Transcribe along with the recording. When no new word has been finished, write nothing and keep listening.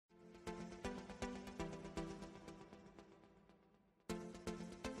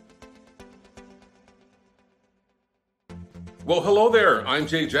Well, hello there. I'm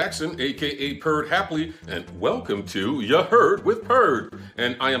Jay Jackson, aka Purd Happily, and welcome to Ya Heard with Purd.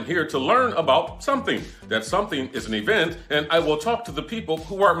 And I am here to learn about something. That something is an event, and I will talk to the people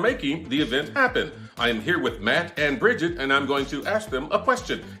who are making the event happen. I am here with Matt and Bridget, and I'm going to ask them a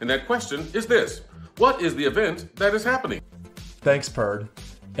question. And that question is this: what is the event that is happening? Thanks, Purd.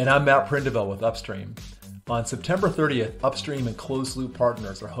 And I'm Matt Prindeville with Upstream. On September 30th, Upstream and Closed Loop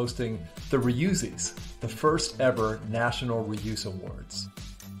Partners are hosting the Reusies, the first ever National Reuse Awards.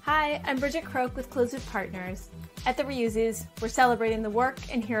 Hi, I'm Bridget Croak with Closed Loop Partners. At the Reusies, we're celebrating the work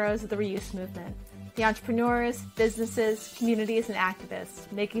and heroes of the reuse movement. The entrepreneurs, businesses, communities, and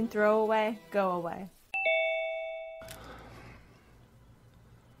activists making throwaway go away.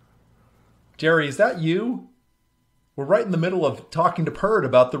 Jerry, is that you? We're right in the middle of talking to Purd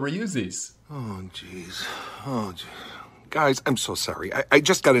about the Reusies. Oh, jeez. Guys, I'm so sorry. I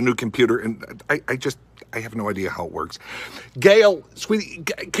just got a new computer, and I have no idea how it works. Gail, sweetie,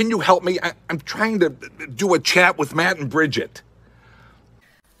 can you help me? I'm trying to do a chat with Matt and Bridget.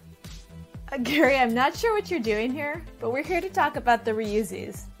 Gary, I'm not sure what you're doing here, but we're here to talk about the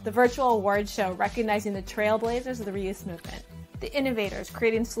Reusies, the virtual awards show recognizing the trailblazers of the reuse movement. The innovators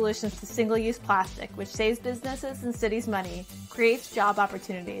creating solutions to single-use plastic, which saves businesses and cities money, creates job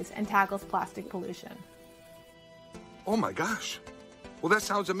opportunities, and tackles plastic pollution. Oh my gosh. Well, that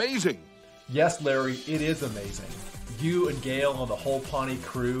sounds amazing. Yes, Larry, it is amazing. You and Gail and the whole Pawnee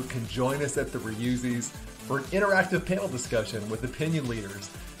crew can join us at the Reusies for an interactive panel discussion with opinion leaders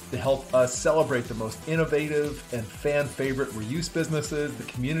to help us celebrate the most innovative and fan-favorite reuse businesses, the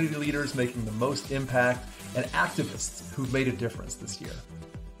community leaders making the most impact, and activists who've made a difference this year.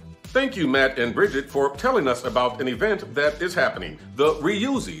 Thank you, Matt and Bridget, for telling us about an event that is happening. The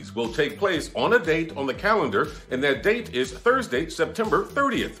Reusies will take place on a date on the calendar, and that date is Thursday, September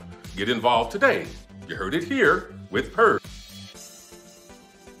 30th. Get involved today. You heard it here with Purd.